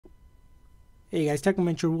Hey guys,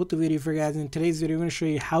 Technomentary with the video for you guys. In today's video, I'm going to show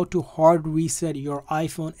you how to hard reset your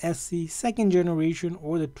iPhone SE second generation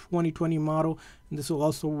or the 2020 model. And this will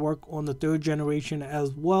also work on the third generation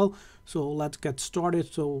as well. So let's get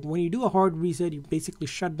started. So when you do a hard reset, you basically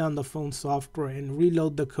shut down the phone software and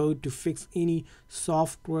reload the code to fix any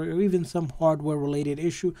software or even some hardware related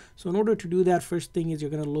issue. So in order to do that, first thing is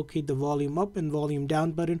you're going to locate the volume up and volume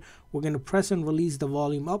down button. We're going to press and release the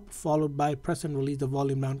volume up, followed by press and release the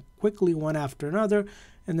volume down quickly one after another,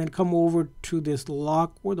 and then come over to this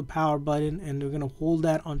lock or the power button, and we're going to hold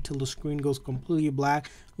that until the screen goes completely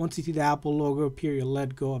black. Once you see the Apple logo appear, you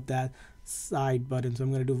let go of that side button. So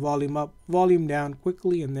I'm going to do volume up, volume down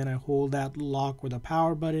quickly, and then I hold that lock or the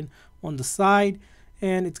power button on the side,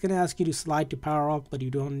 and it's going to ask you to slide to power off, but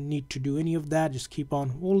you don't need to do any of that. Just keep on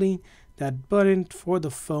holding that button for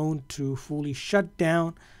the phone to fully shut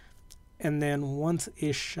down. And then once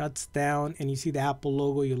it shuts down and you see the Apple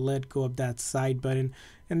logo, you let go of that side button.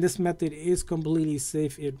 And this method is completely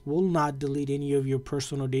safe. It will not delete any of your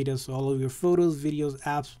personal data. So all of your photos, videos,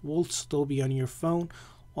 apps will still be on your phone.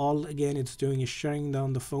 All again it's doing is shutting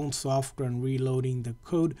down the phone software and reloading the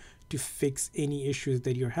code to fix any issues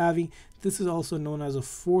that you're having. This is also known as a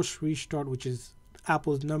forced restart, which is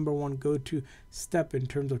Apple's #1 go-to step in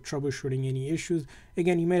terms of troubleshooting any issues.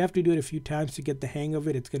 Again, you might have to do it a few times to get the hang of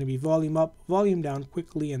it. It's going to be volume up, volume down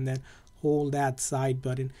quickly, and then hold that side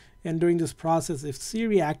button. And during this process, if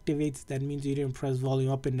Siri activates, that means you didn't press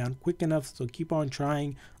volume up and down quick enough. So keep on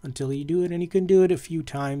trying until you do it, and you can do it a few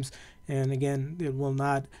times. And again, it will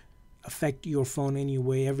not affect your phone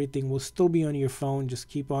anyway. Everything will still be on your phone. Just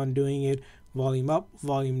keep on doing it. Volume up,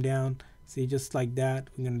 volume down. See, just like that.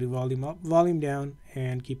 We're going to do volume up, volume down,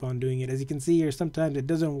 and keep on doing it. As you can see here, sometimes it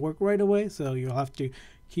doesn't work right away, so you'll have to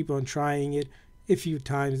keep on trying it a few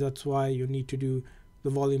times. That's why you need to do the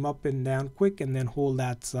volume up and down quick, and then hold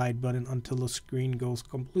that side button until the screen goes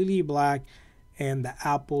completely black and the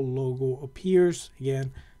Apple logo appears.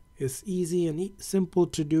 Again, it's easy and simple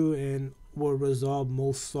to do and will resolve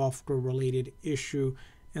most software related issue,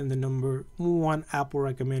 and the #1 Apple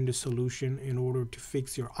recommended solution in order to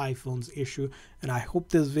fix your iPhone's issue. And I hope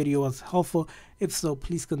this video was helpful. If so,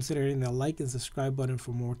 please consider hitting the like and subscribe button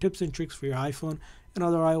for more tips and tricks for your iPhone and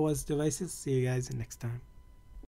other iOS devices. See you guys next time.